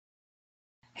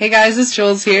Hey guys, it's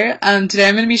Jules here. Today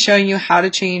I'm going to be showing you how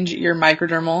to change your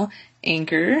microdermal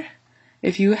anchor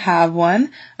if you have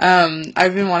one.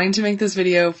 I've been wanting to make this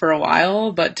video for a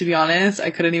while, but to be honest,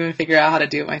 I couldn't even figure out how to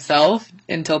do it myself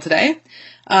until today.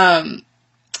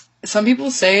 Some people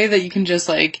say that you can just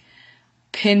like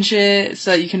pinch it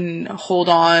so that you can hold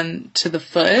on to the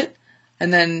foot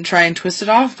and then try and twist it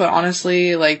off, but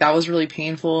honestly, like that was really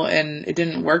painful and it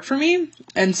didn't work for me.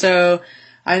 And so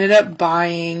I ended up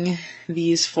buying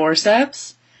these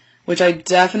forceps, which I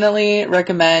definitely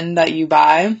recommend that you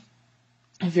buy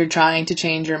if you're trying to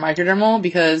change your microdermal,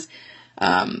 because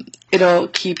it'll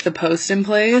keep the post in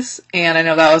place. And I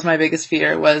know that was my biggest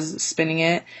fear, was spinning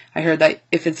it. I heard that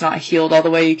if it's not healed all the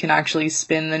way, you can actually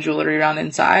spin the jewelry around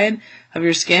inside of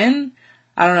your skin.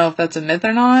 I don't know if that's a myth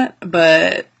or not,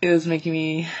 but it was making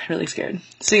me really scared.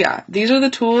 So yeah, these are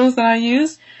the tools that I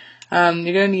use.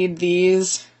 You're gonna need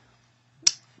these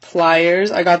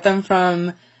pliers. I got them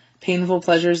from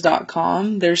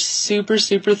painfulpleasures.com. They're super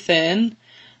thin.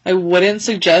 I wouldn't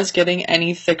suggest getting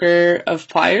any thicker of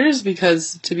pliers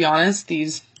because, to be honest,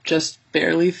 these just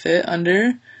barely fit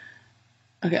under.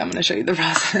 Okay, I'm going to show you the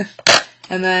process.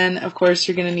 And then, of course,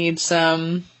 you're going to need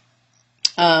some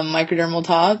microdermal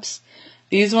tops.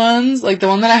 These ones, like the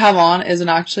one that I have on, isn't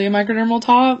actually a microdermal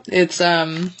top. It's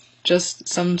just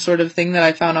some sort of thing that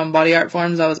I found on Body Art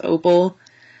Forums that was opal.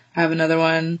 I have another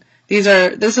one.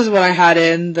 This is what I had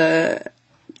in the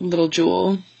little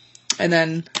jewel. And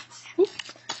then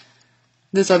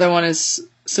this other one is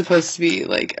supposed to be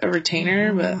like a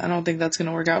retainer, but I don't think that's going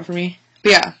to work out for me.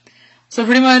 But yeah, so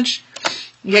pretty much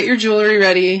get your jewelry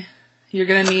ready. You're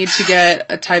going to need to get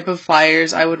a type of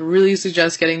pliers. I would really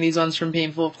suggest getting these ones from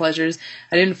Painful Pleasures.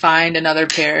 I didn't find another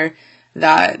pair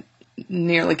that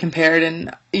nearly compared,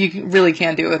 and you really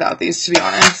can't do it without these, to be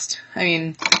honest. I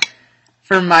mean,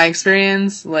 from my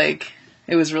experience, like,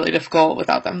 it was really difficult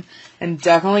without them. And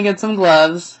definitely get some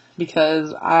gloves,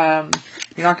 because you're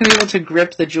not going to be able to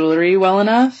grip the jewelry well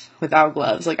enough without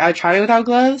gloves. Like, I tried it without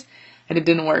gloves, and it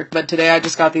didn't work. But today I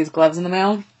just got these gloves in the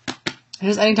mail.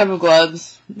 Just any type of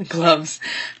gloves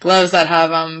that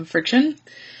have friction.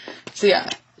 So yeah,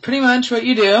 pretty much what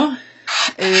you do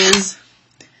is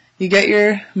you get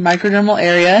your microdermal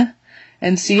area,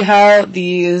 and see how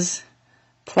these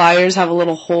pliers have a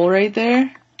little hole right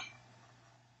there?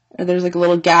 Or there's like a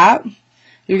little gap.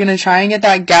 You're going to try and get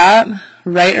that gap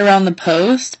right around the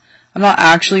post. I'm not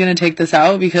actually going to take this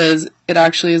out because it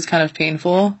actually is kind of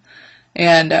painful.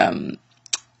 And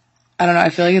I don't know, I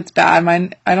feel like it's bad.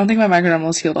 I don't think my microdermal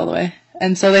is healed all the way.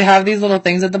 And so they have these little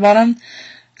things at the bottom.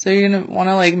 So you're going to want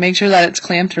to like make sure that it's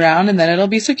clamped around, and then it'll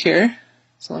be secure.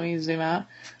 So let me zoom out.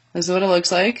 This is what it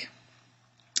looks like.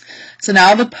 So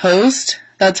now the post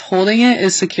that's holding it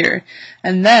is secure.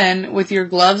 And then with your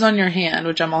gloves on your hand,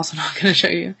 which I'm also not going to show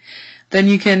you, then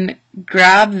you can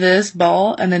grab this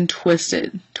ball and then twist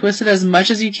it. Twist it as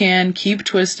much as you can. Keep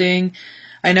twisting.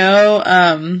 I know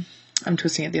I'm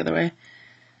twisting it the other way.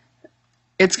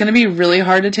 It's going to be really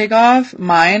hard to take off.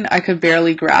 Mine, I could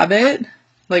barely grab it.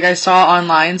 Like, I saw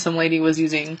online some lady was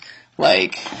using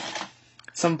like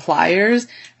some pliers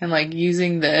and like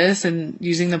using this and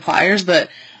using the pliers, but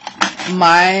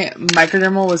my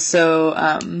microdermal was so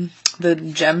the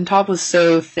gem top was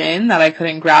so thin that I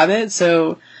couldn't grab it.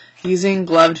 So using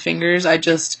gloved fingers, I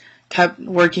just kept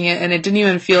working it, and it didn't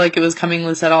even feel like it was coming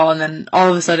loose at all. And then all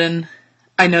of a sudden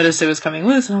I noticed it was coming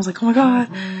loose, and I was like, oh my god,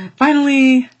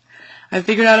 finally I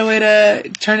figured out a way to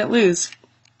turn it loose.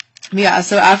 Yeah,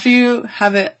 so after you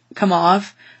have it come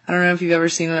off, I don't know if you've ever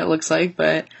seen what it looks like,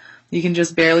 but you can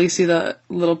just barely see the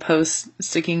little post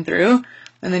sticking through.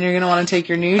 And then you're going to want to take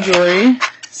your new jewelry.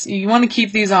 So you want to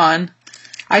keep these on.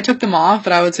 I took them off,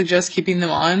 but I would suggest keeping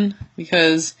them on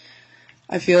because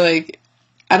I feel like,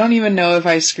 I don't even know if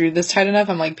I screwed this tight enough.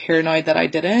 I'm like paranoid that I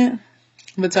didn't.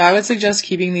 But so I would suggest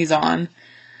keeping these on.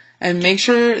 And make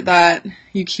sure that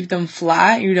you keep them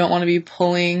flat. You don't want to be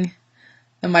pulling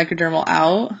the microdermal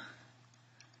out.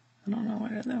 I don't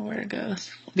know where it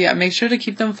goes. But yeah, make sure to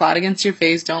keep them flat against your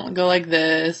face. Don't go like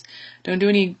this. Don't do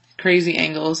any crazy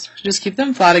angles. Just keep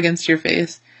them flat against your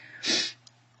face.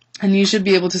 And you should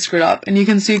be able to screw it up. And you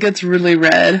can see it gets really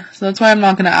red. So that's why I'm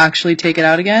not going to actually take it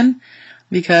out again.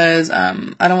 Because I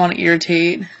don't want to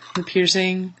irritate the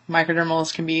piercing.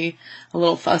 Microdermals can be a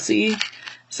little fussy.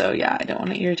 So yeah, I don't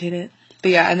want to irritate it.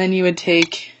 But yeah, and then you would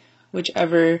take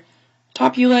whichever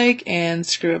top you like and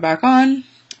screw it back on.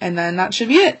 And then that should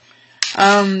be it.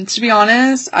 To be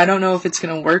honest, I don't know if it's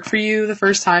going to work for you the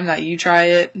first time that you try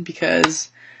it,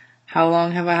 because how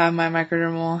long have I had my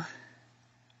microdermal?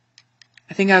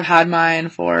 I think I've had mine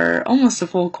for almost a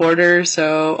full quarter,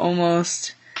 so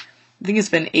almost I think it's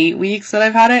been 8 weeks that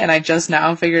I've had it, and I just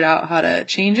now figured out how to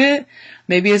change it.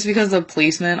 Maybe it's because the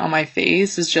placement on my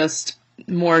face is just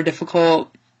more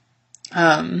difficult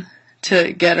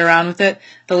to get around with it.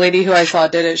 The lady who I saw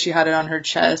did it, she had it on her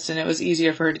chest, and it was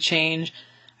easier for her to change.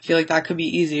 I feel like that could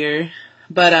be easier.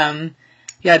 But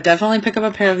yeah, definitely pick up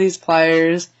a pair of these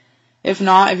pliers. If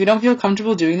not, if you don't feel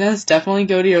comfortable doing this, definitely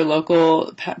go to your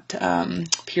local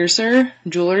piercer,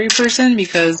 jewelry person,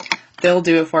 because they'll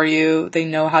do it for you. They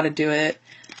know how to do it,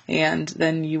 and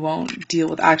then you won't deal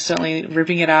with accidentally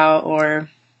ripping it out or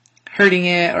hurting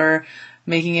it or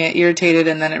making it irritated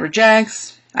and then it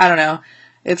rejects. I don't know.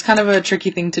 It's kind of a tricky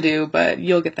thing to do, but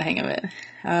you'll get the hang of it.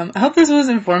 I hope this was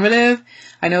informative.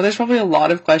 I know there's probably a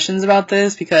lot of questions about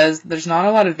this because there's not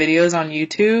a lot of videos on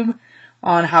YouTube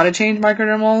on how to change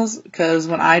microdermals, because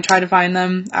when I tried to find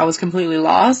them, I was completely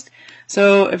lost.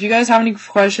 So if you guys have any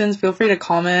questions, feel free to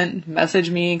comment, message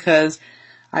me, because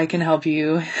I can help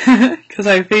you, because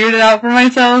I figured it out for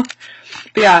myself.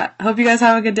 But yeah, hope you guys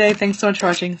have a good day. Thanks so much for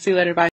watching. See you later. Bye.